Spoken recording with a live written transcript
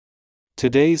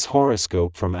Today's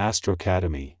horoscope from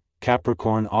Astrocademy,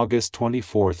 Capricorn August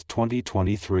 24,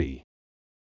 2023.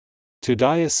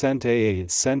 Today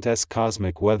ascent's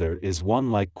cosmic weather is one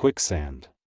like quicksand.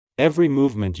 Every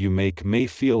movement you make may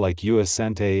feel like you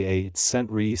ascent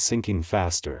sinking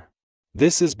faster.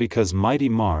 This is because mighty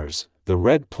Mars, the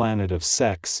red planet of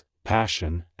sex,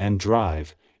 passion, and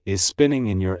drive, is spinning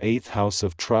in your 8th house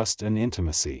of trust and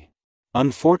intimacy.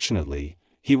 Unfortunately,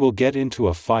 he will get into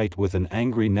a fight with an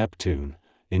angry Neptune,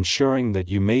 ensuring that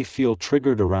you may feel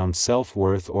triggered around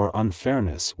self-worth or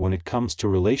unfairness when it comes to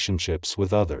relationships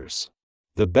with others.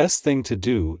 The best thing to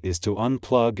do is to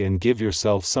unplug and give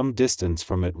yourself some distance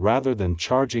from it rather than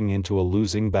charging into a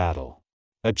losing battle.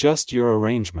 Adjust your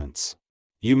arrangements.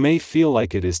 You may feel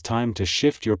like it is time to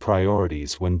shift your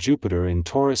priorities when Jupiter in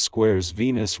Taurus squares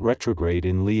Venus retrograde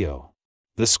in Leo.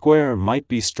 The square might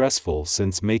be stressful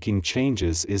since making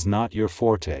changes is not your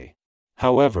forte.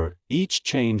 However, each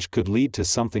change could lead to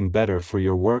something better for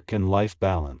your work and life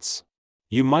balance.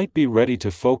 You might be ready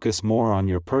to focus more on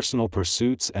your personal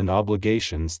pursuits and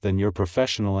obligations than your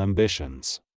professional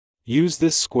ambitions. Use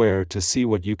this square to see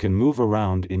what you can move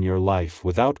around in your life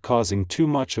without causing too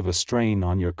much of a strain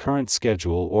on your current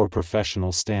schedule or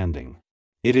professional standing.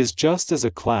 It is just as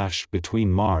a clash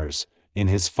between Mars, in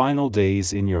his final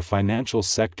days in your financial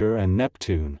sector, and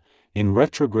Neptune, in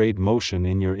retrograde motion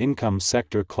in your income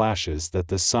sector clashes that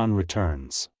the Sun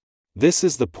returns. This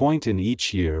is the point in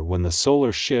each year when the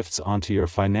solar shifts onto your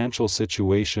financial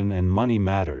situation and money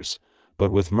matters,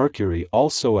 but with Mercury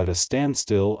also at a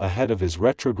standstill ahead of his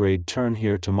retrograde turn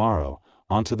here tomorrow,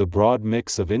 onto the broad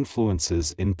mix of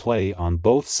influences in play on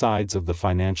both sides of the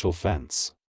financial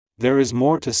fence. There is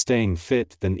more to staying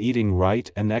fit than eating right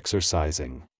and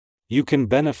exercising. You can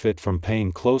benefit from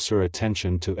paying closer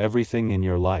attention to everything in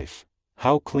your life.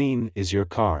 How clean is your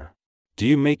car? Do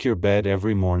you make your bed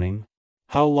every morning?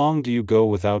 How long do you go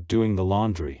without doing the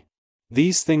laundry?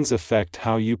 These things affect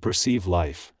how you perceive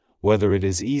life, whether it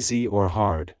is easy or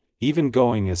hard, even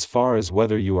going as far as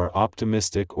whether you are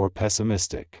optimistic or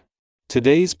pessimistic.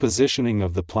 Today's positioning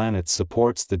of the planets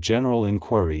supports the general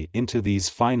inquiry into these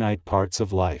finite parts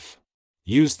of life.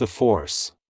 Use the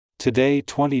force. Today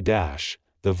 20-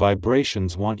 the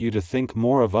vibrations want you to think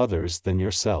more of others than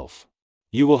yourself.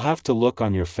 You will have to look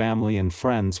on your family and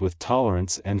friends with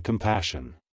tolerance and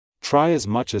compassion. Try as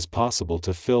much as possible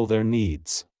to fill their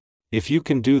needs. If you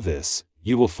can do this,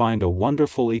 you will find a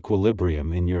wonderful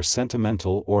equilibrium in your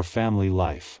sentimental or family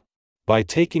life. By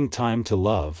taking time to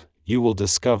love, you will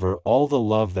discover all the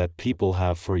love that people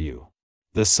have for you.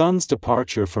 The Sun's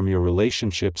departure from your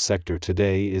relationship sector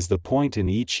today is the point in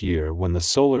each year when the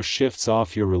solar shifts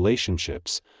off your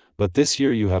relationships, but this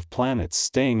year you have planets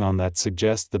staying on that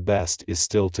suggest the best is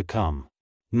still to come.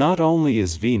 Not only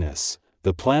is Venus,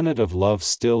 the planet of love,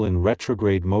 still in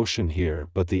retrograde motion here,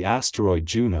 but the asteroid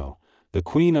Juno, the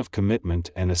queen of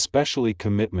commitment and especially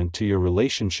commitment to your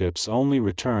relationships, only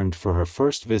returned for her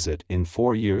first visit in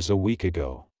 4 years a week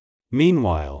ago.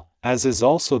 Meanwhile, as is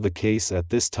also the case at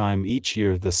this time each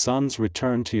year, the Sun's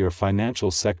return to your financial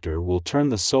sector will turn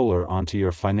the solar onto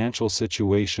your financial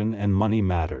situation and money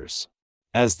matters.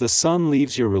 As the Sun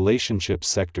leaves your relationship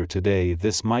sector today,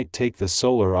 this might take the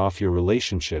solar off your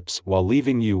relationships while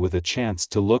leaving you with a chance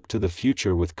to look to the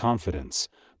future with confidence,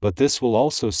 but this will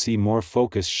also see more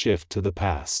focus shift to the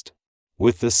past.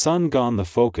 With the Sun gone, the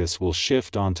focus will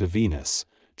shift onto Venus,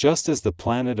 just as the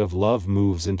planet of love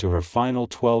moves into her final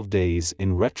 12 days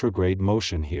in retrograde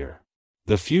motion here.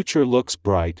 The future looks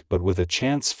bright, but with a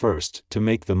chance first to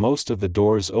make the most of the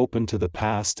doors open to the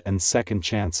past and second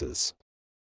chances.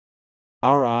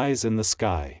 Our eyes in the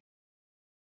sky.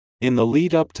 In the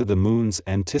lead up to the Moon's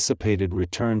anticipated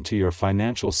return to your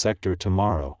financial sector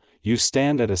tomorrow, you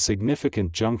stand at a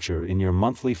significant juncture in your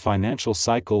monthly financial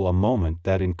cycle, a moment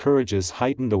that encourages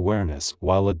heightened awareness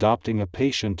while adopting a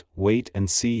patient,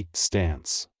 wait-and-see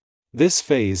stance. This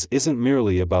phase isn't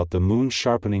merely about the Moon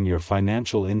sharpening your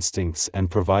financial instincts and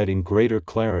providing greater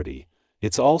clarity,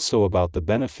 it's also about the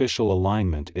beneficial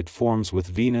alignment it forms with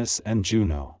Venus and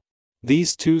Juno.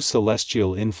 These two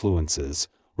celestial influences,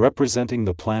 representing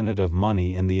the planet of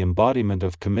money and the embodiment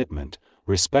of commitment,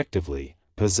 respectively,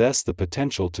 possess the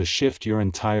potential to shift your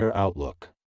entire outlook.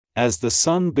 As the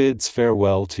Sun bids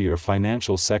farewell to your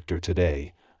financial sector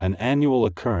today, an annual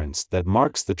occurrence that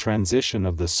marks the transition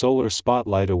of the solar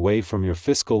spotlight away from your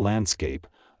fiscal landscape,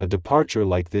 a departure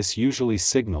like this usually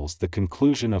signals the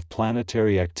conclusion of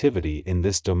planetary activity in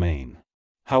this domain.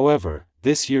 However,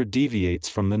 this year deviates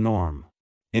from the norm.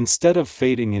 Instead of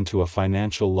fading into a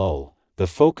financial lull, the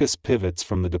focus pivots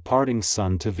from the departing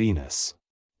Sun to Venus.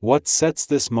 What sets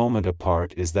this moment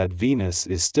apart is that Venus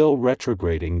is still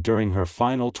retrograding during her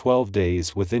final 12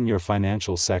 days within your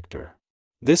financial sector.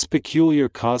 This peculiar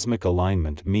cosmic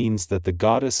alignment means that the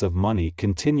goddess of money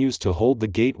continues to hold the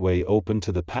gateway open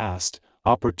to the past,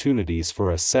 opportunities for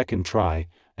a second try,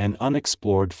 and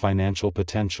unexplored financial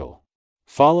potential.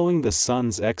 Following the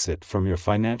Sun's exit from your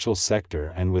financial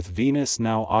sector and with Venus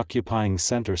now occupying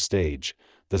center stage,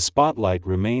 the spotlight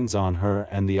remains on her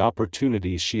and the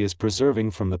opportunities she is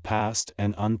preserving from the past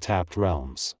and untapped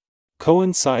realms.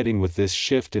 Coinciding with this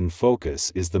shift in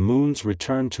focus is the Moon's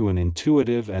return to an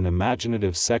intuitive and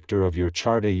imaginative sector of your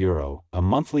chart, a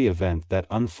monthly event that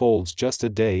unfolds just a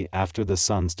day after the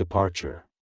Sun's departure.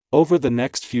 Over the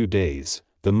next few days,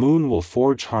 the Moon will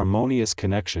forge harmonious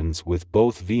connections with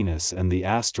both Venus and the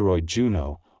asteroid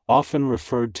Juno, often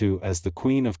referred to as the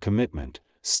Queen of Commitment,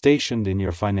 stationed in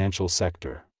your financial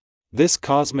sector. This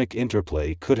cosmic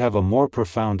interplay could have a more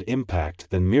profound impact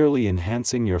than merely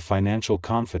enhancing your financial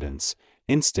confidence,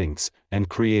 instincts, and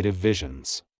creative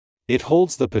visions. It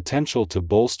holds the potential to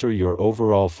bolster your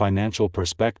overall financial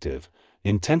perspective,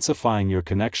 intensifying your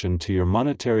connection to your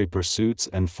monetary pursuits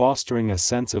and fostering a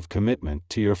sense of commitment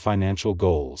to your financial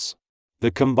goals. The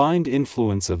combined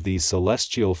influence of these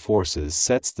celestial forces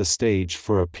sets the stage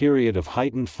for a period of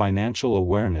heightened financial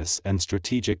awareness and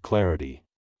strategic clarity.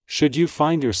 Should you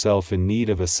find yourself in need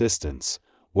of assistance,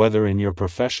 whether in your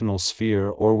professional sphere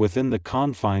or within the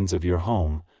confines of your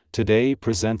home, today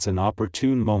presents an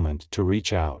opportune moment to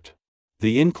reach out.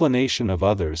 The inclination of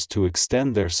others to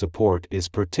extend their support is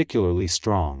particularly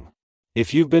strong.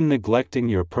 If you've been neglecting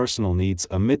your personal needs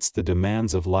amidst the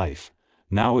demands of life,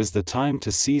 now is the time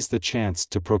to seize the chance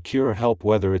to procure help,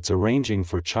 whether it's arranging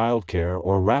for childcare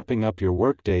or wrapping up your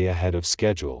workday ahead of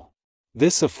schedule.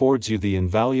 This affords you the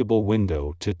invaluable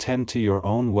window to tend to your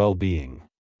own well-being.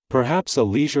 Perhaps a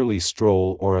leisurely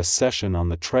stroll or a session on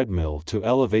the treadmill to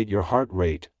elevate your heart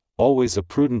rate, always a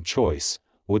prudent choice,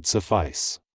 would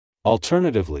suffice.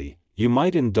 Alternatively, you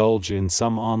might indulge in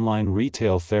some online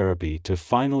retail therapy to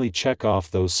finally check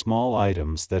off those small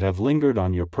items that have lingered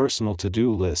on your personal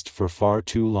to-do list for far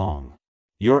too long.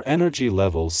 Your energy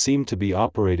levels seem to be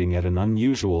operating at an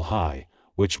unusual high,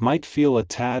 which might feel a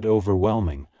tad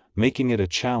overwhelming, making it a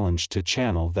challenge to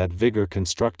channel that vigor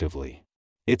constructively.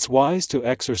 It's wise to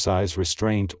exercise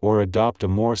restraint or adopt a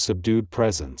more subdued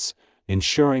presence,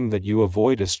 ensuring that you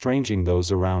avoid estranging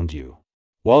those around you.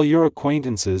 While your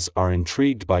acquaintances are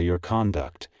intrigued by your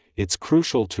conduct, it's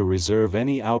crucial to reserve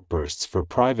any outbursts for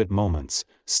private moments,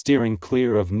 steering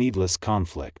clear of needless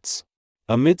conflicts.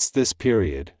 Amidst this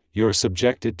period, you're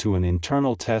subjected to an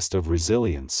internal test of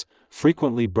resilience,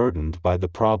 frequently burdened by the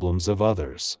problems of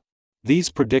others.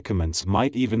 These predicaments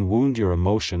might even wound your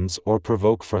emotions or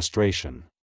provoke frustration.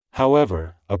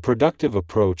 However, a productive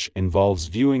approach involves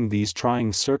viewing these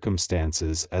trying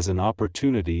circumstances as an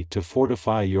opportunity to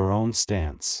fortify your own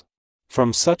stance.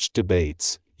 From such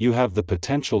debates, you have the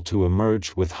potential to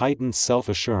emerge with heightened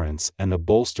self-assurance and a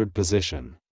bolstered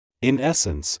position. In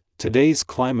essence, today's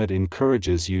climate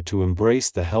encourages you to embrace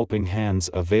the helping hands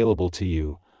available to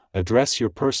you, address your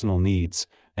personal needs,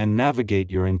 and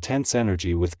navigate your intense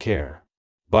energy with care.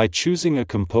 By choosing a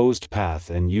composed path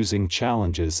and using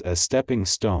challenges as stepping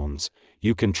stones,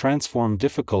 you can transform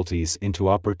difficulties into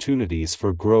opportunities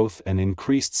for growth and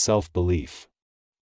increased self-belief.